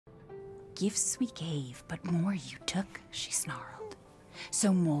gifts we gave, but more you took, she snarled.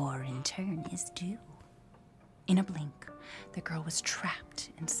 So more in turn is due. In a blink, the girl was trapped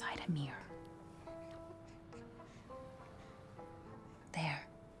inside a mirror. There.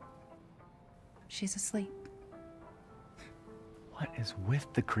 She's asleep. What is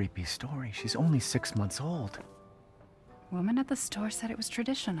with the creepy story? She's only 6 months old. Woman at the store said it was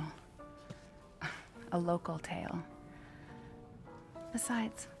traditional. A local tale.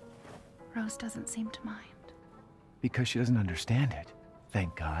 Besides, Rose doesn't seem to mind. Because she doesn't understand it.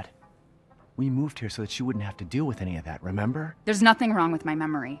 Thank God. We moved here so that she wouldn't have to deal with any of that, remember? There's nothing wrong with my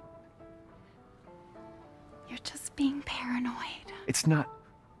memory. You're just being paranoid. It's not...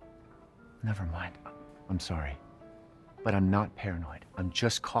 Never mind. I'm sorry. But I'm not paranoid. I'm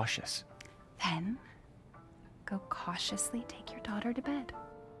just cautious. Then, go cautiously take your daughter to bed.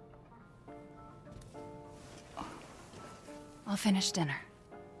 I'll finish dinner.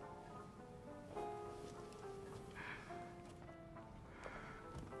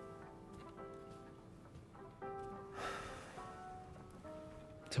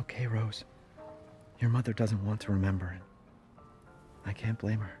 It's okay, Rose. Your mother doesn't want to remember it. I can't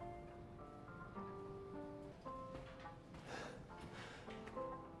blame her.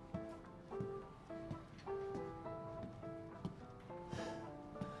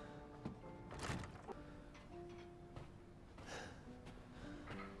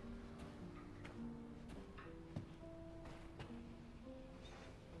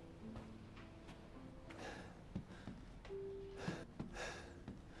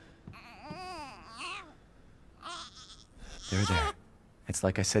 There. It's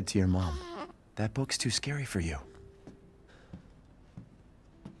like I said to your mom. That book's too scary for you.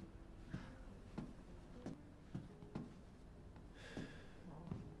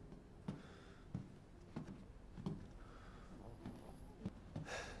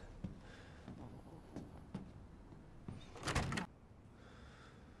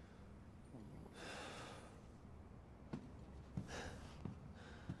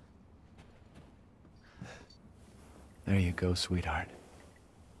 There you go, sweetheart.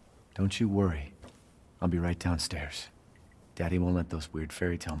 Don't you worry. I'll be right downstairs. Daddy won't let those weird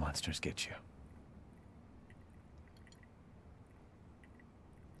fairy tale monsters get you.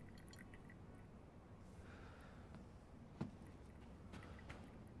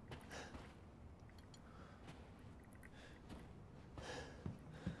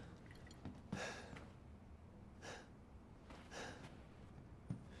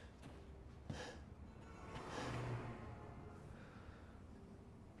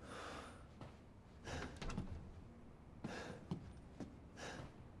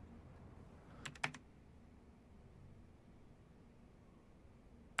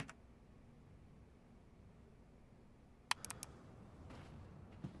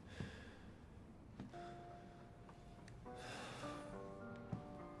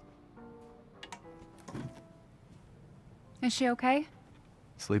 Is she okay?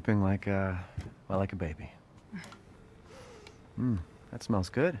 Sleeping like well, like a baby. That smells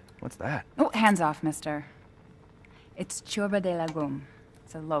good. What's that? Oh, hands off, mister. It's churba de legume.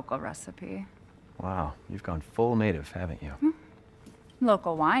 It's a local recipe. Wow, you've gone full native, haven't you?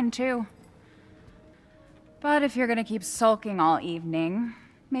 Local wine, too. But if you're gonna keep sulking all evening,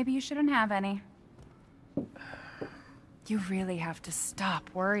 maybe you shouldn't have any. You really have to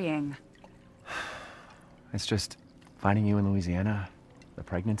stop worrying. It's just finding you in Louisiana, the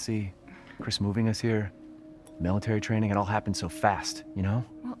pregnancy, Chris moving us here, military training, it all happened so fast, you know?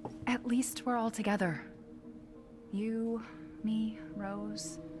 Well, at least we're all together. You, me,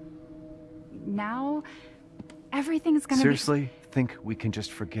 Rose. Now, everything's gonna Seriously? Think we can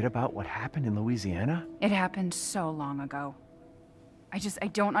just forget about what happened in Louisiana? It happened so long ago. I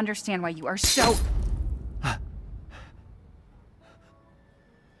don't understand why you are so...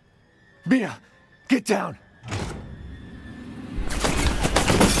 Mia! Get down!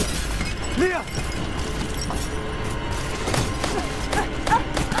 Mia!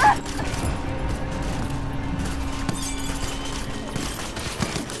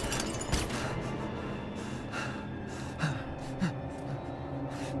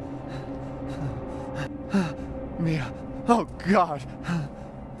 Mia! Oh, God!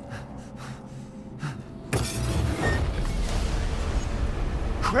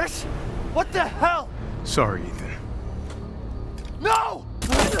 Chris? What the hell? Sorry, Ethan. No!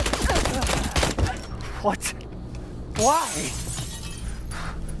 What? Why?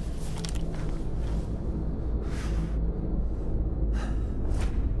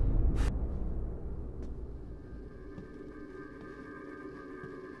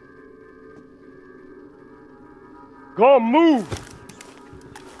 Go move!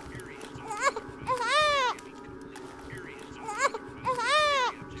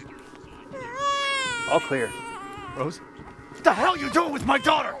 All clear. Rose? What the hell are you doing with my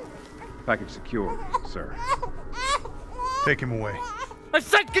daughter? Package secure, sir. Take him away. I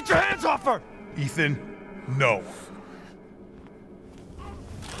said get your hands off her! Ethan, no.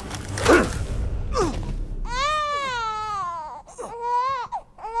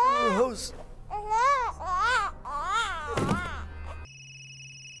 Rose.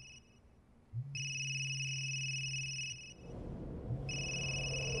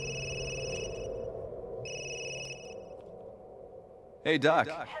 Hey, Doc.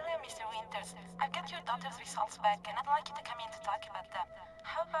 Hello, Mr. Winters. I've got your daughter's results back, and I'd like you to come in to talk about them.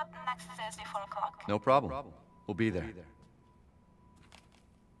 How about next Thursday, 4 o'clock? No problem. We'll be there.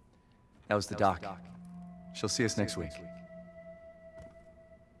 That was the doc. She'll see us next week.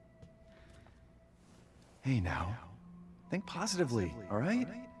 Hey, now. Think positively, all right?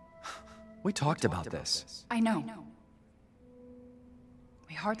 We talked about this. I know.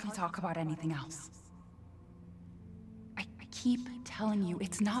 We hardly talk about anything else. I keep telling you,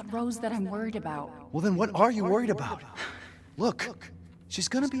 it's not Rose that I'm worried about. Well, then what are you worried about? Look, she's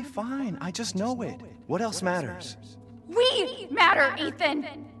gonna be fine. I just know it. What else matters? We matter,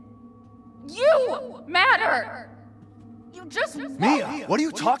 Ethan! You matter! You just... Mia, what are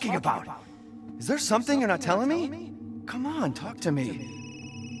you talking about? Is there something you're not telling me? Come on, talk to me.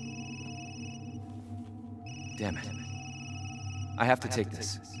 Damn it. I have to take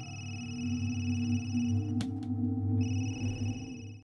this.